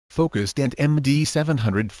FocusDent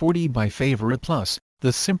MD740 by FavoritePlus,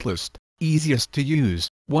 the simplest, easiest to use,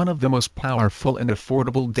 one of the most powerful and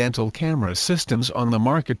affordable dental camera systems on the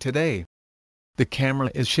market today. The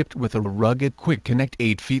camera is shipped with a rugged Quick Connect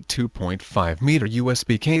 8 feet 2.5 meter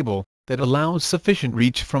USB cable that allows sufficient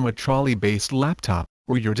reach from a trolley-based laptop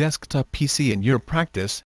or your desktop PC in your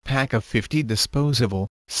practice. Pack of 50 disposable,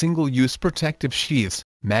 single-use protective sheaths,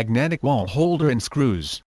 magnetic wall holder and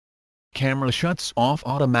screws. Camera shuts off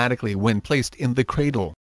automatically when placed in the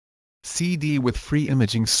cradle. CD with free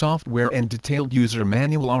imaging software and detailed user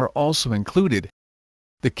manual are also included.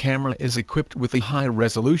 The camera is equipped with a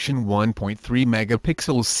high-resolution 1.3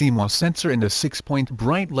 megapixel CMOS sensor and a 6-point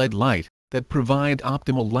bright LED light that provide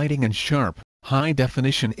optimal lighting and sharp,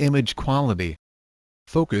 high-definition image quality.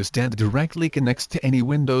 FocusDent directly connects to any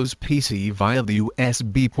Windows PC via the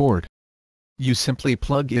USB port. You simply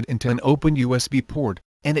plug it into an open USB port,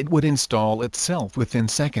 and it would install itself within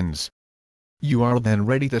seconds. You are then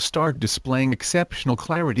ready to start displaying exceptional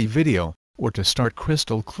clarity video, or to start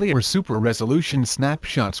crystal clear super resolution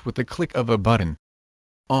snapshots with the click of a button.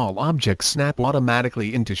 All objects snap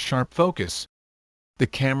automatically into sharp focus. The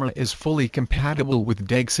camera is fully compatible with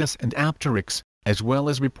DEXIS and aptX, as well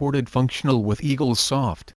as reported functional with Eagle's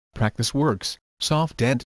Soft, PracticeWorks,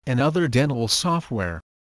 SoftDent, and other dental software.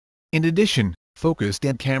 In addition,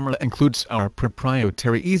 FocusDent camera includes our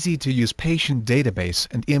proprietary easy-to-use patient database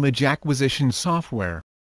and image acquisition software.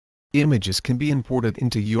 Images can be imported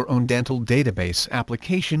into your own dental database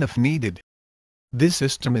application if needed. This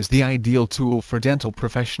system is the ideal tool for dental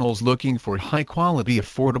professionals looking for high-quality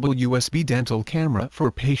affordable USB dental camera for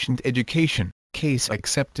patient education, case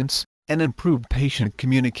acceptance, and improved patient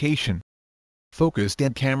communication.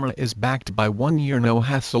 FocusDent camera is backed by 1-year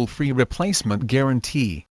no-hassle-free replacement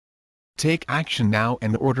guarantee. Take action now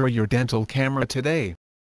and order your dental camera today.